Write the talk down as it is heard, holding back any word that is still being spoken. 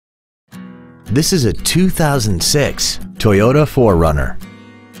This is a 2006 Toyota 4Runner.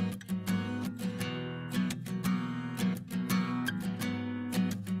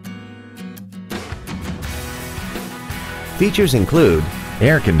 Features include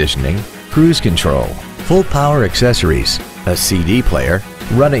air conditioning, cruise control, full power accessories, a CD player,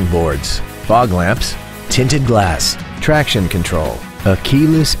 running boards, fog lamps, tinted glass, traction control, a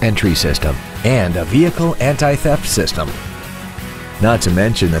keyless entry system, and a vehicle anti-theft system. Not to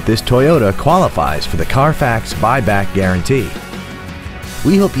mention that this Toyota qualifies for the Carfax buyback guarantee.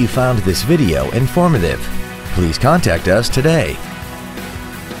 We hope you found this video informative. Please contact us today.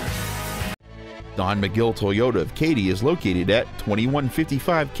 Don McGill Toyota of Katy is located at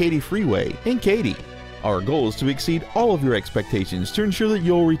 2155 Katy Freeway in Katy. Our goal is to exceed all of your expectations to ensure that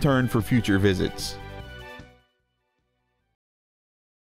you'll return for future visits.